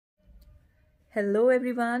Hello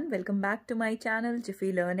everyone, welcome back to my channel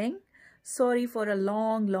Jiffy Learning. Sorry for a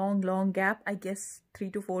long gap, I guess 3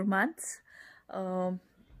 to 4 months.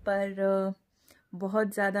 पर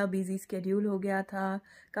बहुत ज़्यादा busy schedule हो गया था.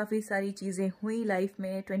 काफ़ी सारी चीज़ें हुई लाइफ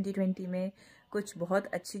में 2020 में. कुछ बहुत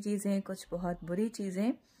अच्छी चीज़ें, कुछ बहुत बुरी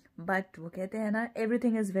चीज़ें. बट वो कहते हैं ना,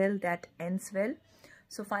 everything is well that ends well.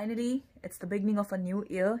 So finally, it's the beginning of a new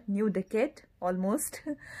year, new decade almost.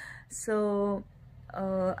 So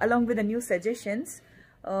along with the new suggestions,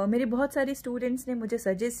 मेरे बहुत सारे स्टूडेंट्स ने मुझे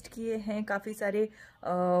सजेस्ट किए हैं, काफ़ी सारे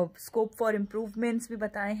स्कोप फॉर इम्प्रूवमेंट्स भी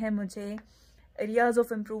बताए हैं मुझे, एरियाज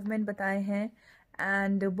ऑफ इम्प्रूवमेंट बताए हैं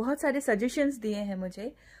एंड बहुत सारे सजेशंस दिए हैं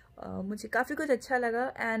मुझे. मुझे काफ़ी कुछ अच्छा लगा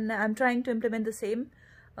and I am trying to implement the same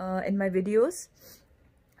in my videos.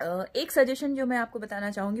 एक सजेशन जो मैं आपको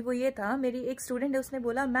बताना चाहूँगी वो ये था, मेरी एक स्टूडेंट है, उसने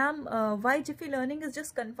बोला ma'am Y Zifi learning is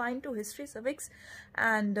just confined to history, civics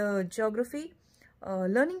and geography,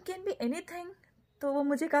 learning can be anything. तो वो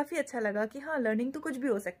मुझे काफ़ी अच्छा लगा कि हाँ, लर्निंग तो कुछ भी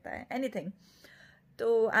हो सकता है, एनीथिंग.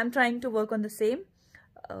 तो I am trying to work on the same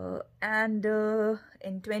and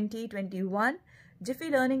in 2021 Zifi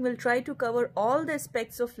learning will try to cover all the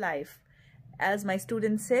aspects of life. As my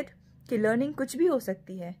student said कि लर्निंग कुछ भी हो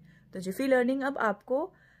सकती है. तो जिफी लर्निंग अब आपको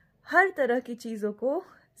हर तरह की चीज़ों को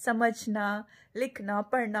समझना, लिखना,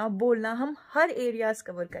 पढ़ना, बोलना, हम हर एरियाज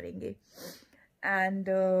कवर करेंगे. And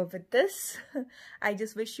with this, I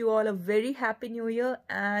just wish you all a very happy new year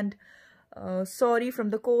and sorry from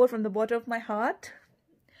the core, from the bottom of my heart.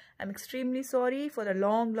 I'm extremely sorry for the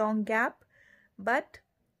long gap, but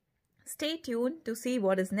stay tuned to see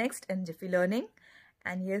what is next in Jiffy Learning.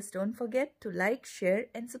 And yes, don't forget to like, share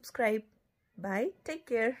and subscribe. Bye. Take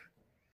care.